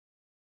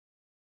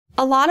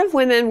A lot of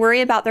women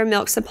worry about their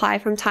milk supply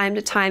from time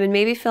to time and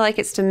maybe feel like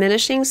it's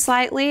diminishing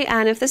slightly.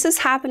 And if this is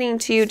happening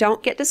to you,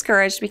 don't get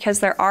discouraged,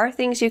 because there are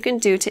things you can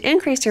do to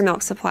increase your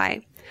milk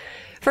supply.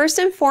 First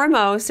and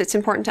foremost, it's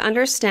important to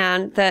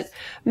understand that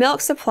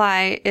milk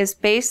supply is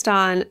based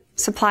on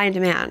supply and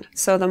demand.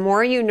 So the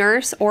more you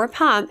nurse or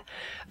pump,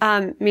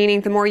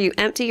 meaning the more you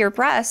empty your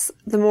breasts,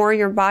 the more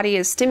your body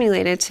is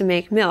stimulated to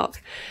make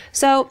milk.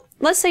 So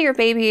let's say your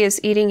baby is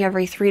eating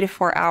every 3 to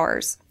 4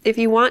 hours. If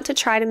you want to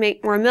try to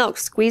make more milk,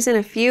 squeeze in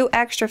a few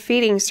extra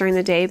feedings during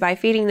the day by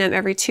feeding them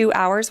every 2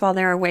 hours while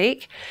they're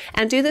awake,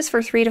 and do this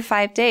for 3 to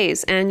 5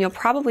 days, and you'll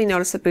probably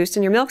notice a boost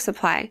in your milk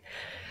supply.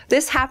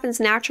 This happens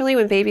naturally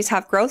when babies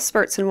have growth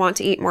spurts and want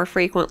to eat more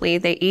frequently.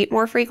 They eat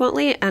more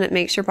frequently and it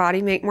makes your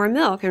body make more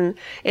milk, and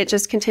it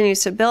just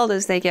continues to build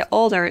as they get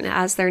older and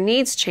as their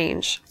needs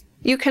change.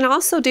 You can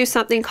also do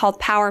something called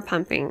power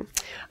pumping.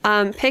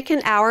 Pick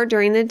an hour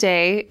during the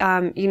day.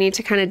 You need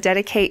to kind of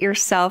dedicate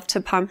yourself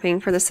to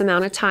pumping for this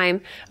amount of time.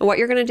 And what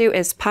you're going to do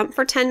is pump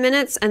for 10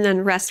 minutes and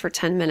then rest for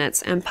 10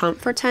 minutes, and pump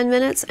for 10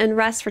 minutes and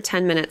rest for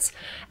 10 minutes.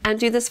 And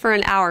do this for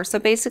an hour. So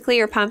basically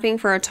you're pumping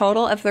for a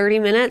total of 30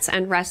 minutes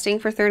and resting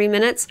for 30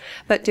 minutes,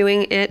 but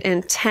doing it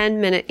in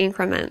 10-minute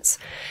increments.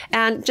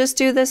 And just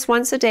do this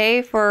once a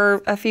day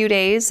for a few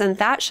days, and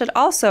that should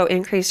also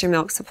increase your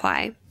milk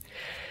supply.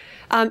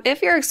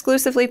 If you're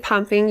exclusively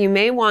pumping, you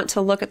may want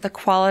to look at the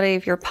quality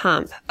of your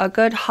pump. A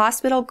good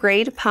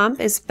hospital-grade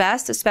pump is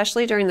best,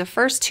 especially during the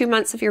first 2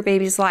 months of your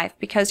baby's life,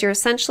 because you're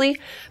essentially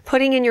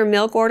putting in your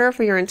milk order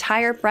for your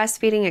entire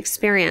breastfeeding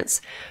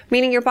experience,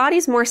 meaning your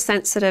body's more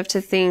sensitive to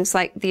things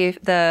like the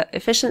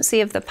efficiency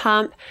of the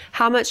pump,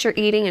 how much you're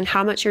eating, and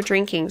how much you're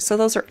drinking. So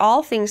those are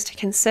all things to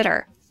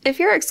consider. If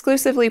you're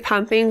exclusively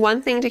pumping,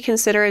 one thing to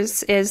consider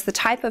is the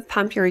type of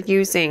pump you're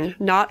using.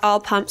 Not all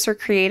pumps are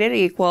created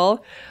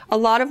equal. A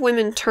lot of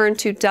women turn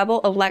to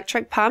double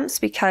electric pumps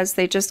because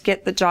they just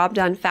get the job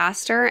done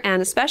faster, and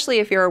especially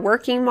if you're a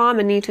working mom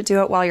and need to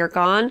do it while you're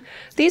gone,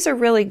 these are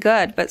really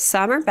good, but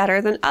some are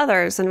better than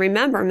others. And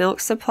remember,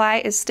 milk supply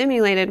is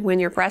stimulated when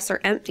your breasts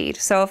are emptied.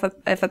 So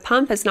if a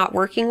pump is not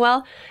working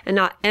well and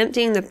not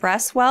emptying the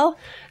breasts well,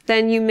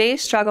 then you may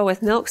struggle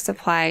with milk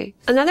supply.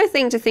 Another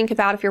thing to think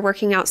about if you're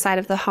working outside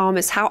of the home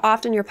is how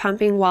often you're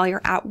pumping while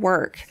you're at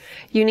work.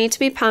 You need to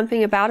be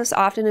pumping about as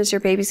often as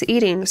your baby's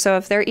eating. So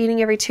if they're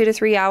eating every 2 to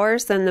 3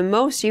 hours, then the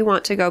most you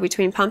want to go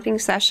between pumping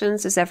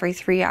sessions is every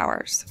 3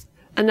 hours.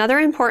 Another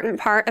important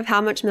part of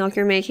how much milk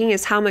you're making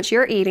is how much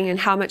you're eating and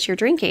how much you're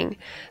drinking.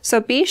 So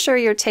be sure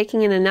you're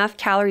taking in enough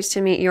calories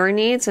to meet your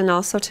needs and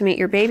also to meet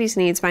your baby's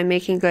needs by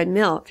making good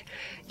milk.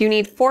 You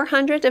need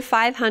 400 to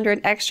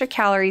 500 extra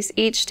calories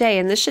each day,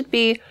 and this should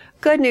be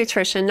good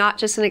nutrition, not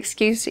just an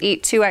excuse to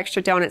eat 2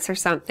 extra donuts or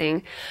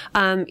something.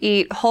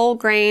 Eat whole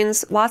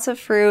grains, lots of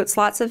fruits,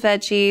 lots of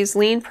veggies,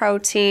 lean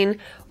protein,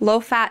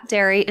 low-fat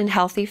dairy, and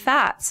healthy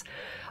fats.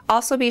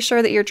 Also be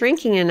sure that you're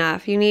drinking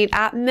enough. You need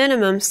at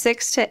minimum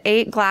 6 to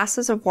 8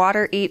 glasses of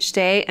water each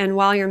day, and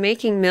while you're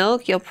making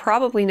milk, you'll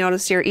probably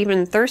notice you're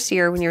even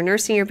thirstier when you're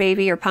nursing your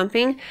baby or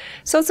pumping.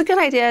 So it's a good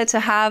idea to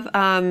have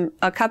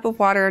a cup of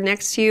water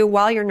next to you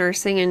while you're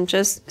nursing and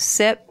just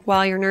sip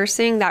while you're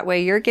nursing. That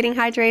way you're getting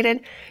hydrated,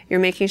 you're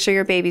making sure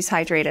your baby's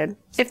hydrated.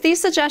 If these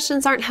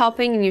suggestions aren't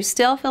helping and you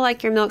still feel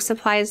like your milk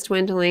supply is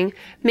dwindling,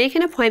 make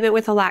an appointment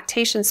with a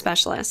lactation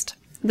specialist.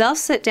 They'll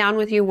sit down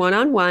with you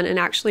one-on-one and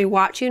actually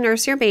watch you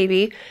nurse your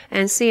baby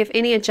and see if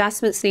any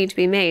adjustments need to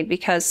be made,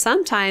 because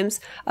sometimes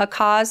a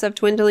cause of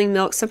dwindling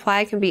milk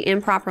supply can be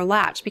improper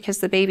latch because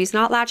the baby's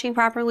not latching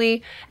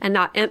properly and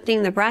not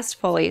emptying the breast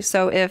fully.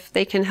 So if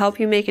they can help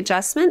you make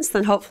adjustments,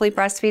 then hopefully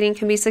breastfeeding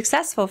can be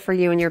successful for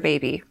you and your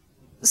baby.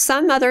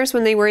 Some mothers,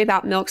 when they worry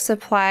about milk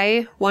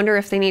supply, wonder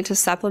if they need to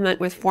supplement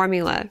with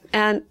formula.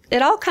 And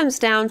it all comes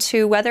down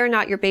to whether or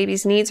not your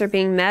baby's needs are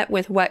being met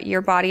with what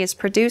your body is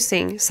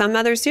producing. Some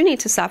mothers do need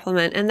to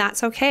supplement, and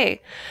that's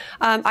okay.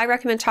 I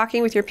recommend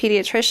talking with your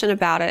pediatrician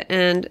about it,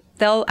 and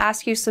they'll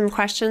ask you some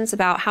questions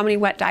about how many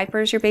wet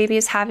diapers your baby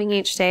is having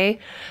each day.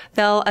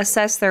 They'll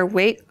assess their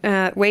weight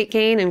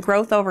gain and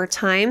growth over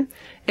time.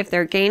 If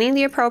they're gaining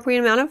the appropriate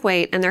amount of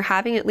weight and they're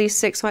having at least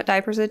 6 wet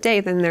diapers a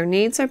day, then their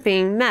needs are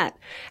being met.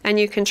 And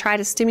you can try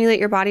to stimulate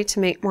your body to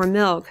make more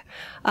milk.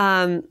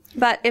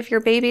 But if your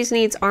baby's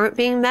needs aren't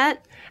being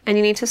met and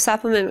you need to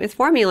supplement with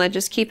formula,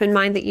 just keep in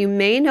mind that you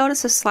may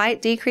notice a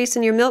slight decrease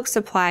in your milk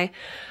supply,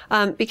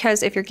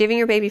 because if you're giving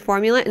your baby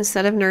formula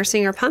instead of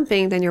nursing or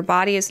pumping, then your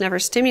body is never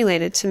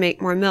stimulated to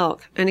make more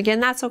milk. And again,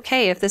 that's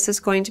okay if this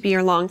is going to be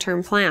your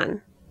long-term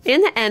plan.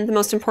 In the end, the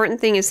most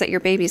important thing is that your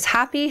baby's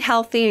happy,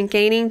 healthy, and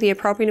gaining the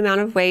appropriate amount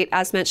of weight,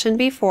 as mentioned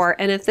before.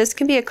 And if this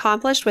can be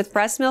accomplished with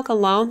breast milk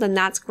alone, then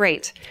that's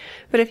great.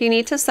 But if you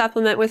need to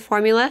supplement with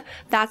formula,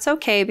 that's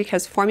okay,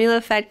 because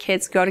formula-fed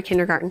kids go to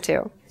kindergarten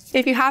too.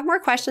 If you have more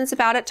questions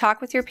about it, talk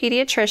with your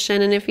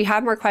pediatrician. And if you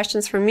have more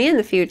questions for me in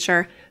the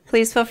future,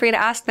 please feel free to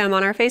ask them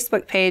on our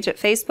Facebook page at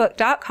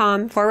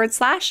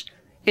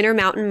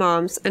facebook.com/Intermountain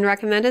Moms, and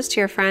recommend us to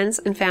your friends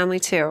and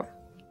family too.